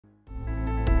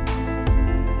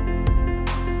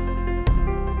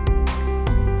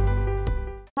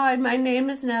Hi, my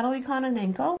name is Natalie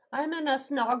Kononenko. I'm an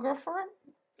ethnographer.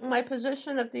 My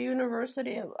position at the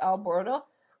University of Alberta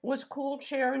was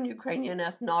co-chair in Ukrainian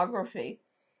ethnography.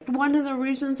 One of the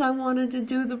reasons I wanted to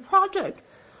do the project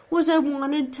was I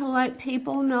wanted to let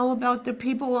people know about the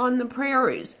people on the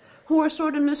prairies who are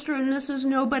sort of Mr. and Mrs.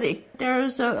 Nobody.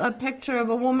 There's a picture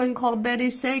of a woman called Betty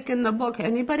Sake in the book.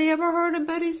 Anybody ever heard of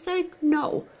Betty Sake?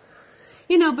 No.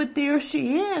 You know, but there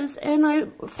she is, and I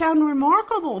found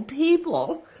remarkable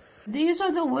people. These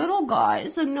are the little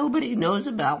guys that nobody knows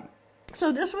about.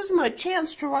 So this was my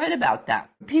chance to write about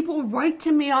that. People write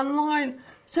to me online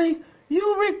saying,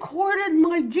 "You recorded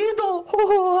my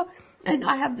Dido," and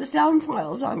I have the sound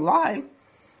files online,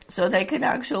 so they can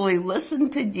actually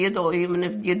listen to Dido even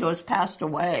if Dido's passed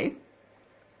away,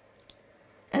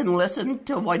 and listen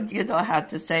to what Dido had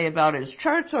to say about his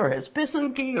church or his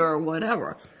pisanki or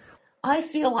whatever. I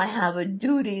feel I have a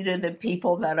duty to the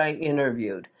people that I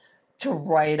interviewed to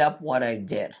write up what I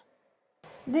did.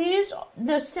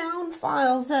 The sound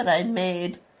files that I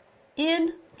made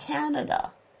in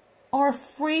Canada are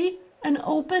free and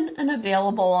open and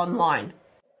available online.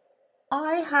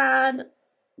 I had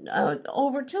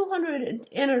over 200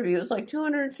 interviews, like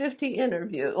 250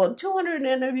 interviews, well, 200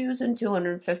 interviews and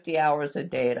 250 hours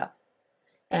of data.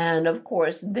 And of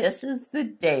course, this is the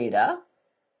data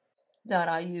that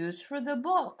I used for the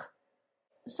book.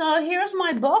 So here's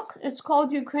my book. It's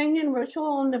called Ukrainian Ritual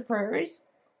on the Prairies,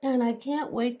 and I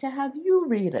can't wait to have you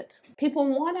read it. People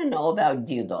want to know about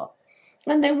Dido,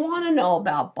 and they want to know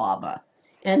about Baba,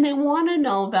 and they want to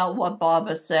know about what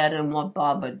Baba said and what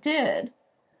Baba did.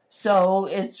 So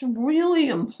it's really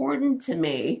important to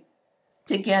me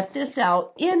to get this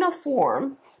out in a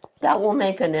form that will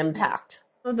make an impact.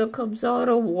 The KOBZAR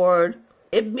Award,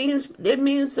 it means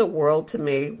the world to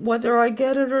me. Whether I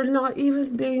get it or not,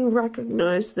 even being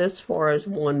recognized this far is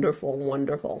wonderful,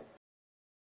 wonderful.